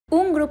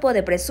grupo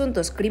de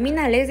presuntos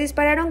criminales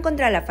dispararon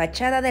contra la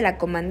fachada de la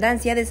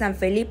comandancia de San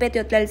Felipe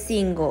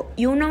Teotlalcingo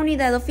y una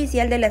unidad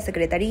oficial de la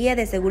Secretaría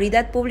de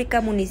Seguridad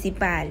Pública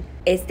Municipal.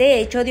 Este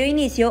hecho dio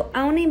inicio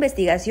a una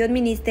investigación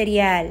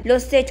ministerial.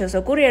 Los hechos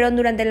ocurrieron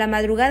durante la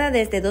madrugada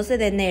de este 12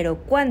 de enero,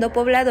 cuando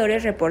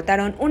pobladores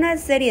reportaron una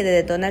serie de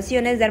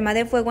detonaciones de arma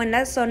de fuego en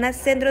la zona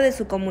centro de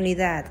su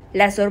comunidad.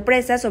 La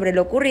sorpresa sobre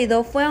lo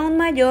ocurrido fue aún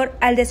mayor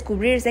al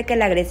descubrirse que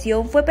la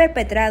agresión fue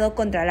perpetrado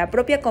contra la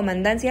propia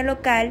comandancia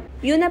local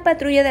y una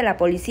patrulla de la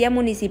policía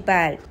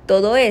municipal.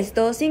 Todo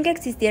esto sin que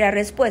existiera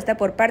respuesta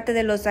por parte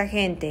de los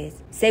agentes.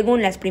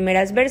 Según las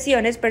primeras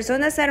versiones,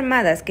 personas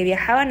armadas que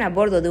viajaban a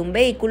bordo de un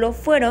vehículo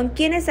fueron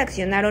quienes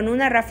accionaron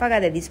una ráfaga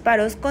de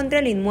disparos contra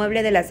el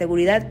inmueble de la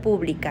seguridad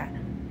pública,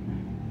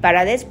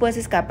 para después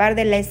escapar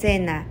de la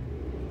escena.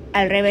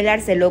 Al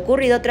revelarse lo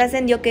ocurrido,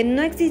 trascendió que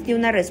no existió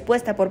una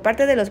respuesta por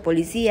parte de los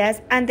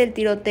policías ante el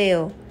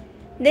tiroteo,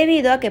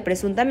 debido a que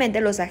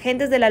presuntamente los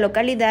agentes de la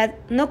localidad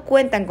no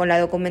cuentan con la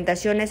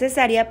documentación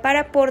necesaria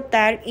para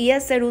portar y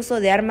hacer uso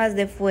de armas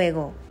de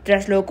fuego.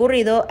 Tras lo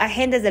ocurrido,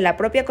 agentes de la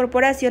propia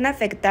corporación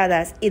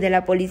afectadas y de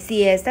la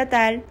policía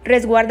estatal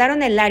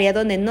resguardaron el área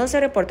donde no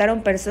se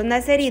reportaron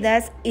personas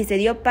heridas y se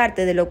dio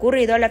parte de lo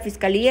ocurrido a la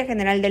Fiscalía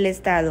General del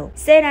Estado.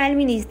 Será el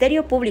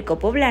Ministerio Público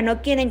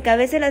Poblano quien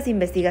encabece las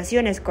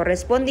investigaciones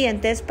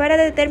correspondientes para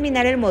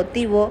determinar el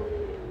motivo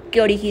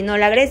que originó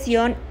la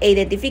agresión e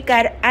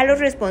identificar a los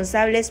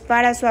responsables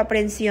para su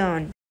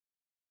aprehensión.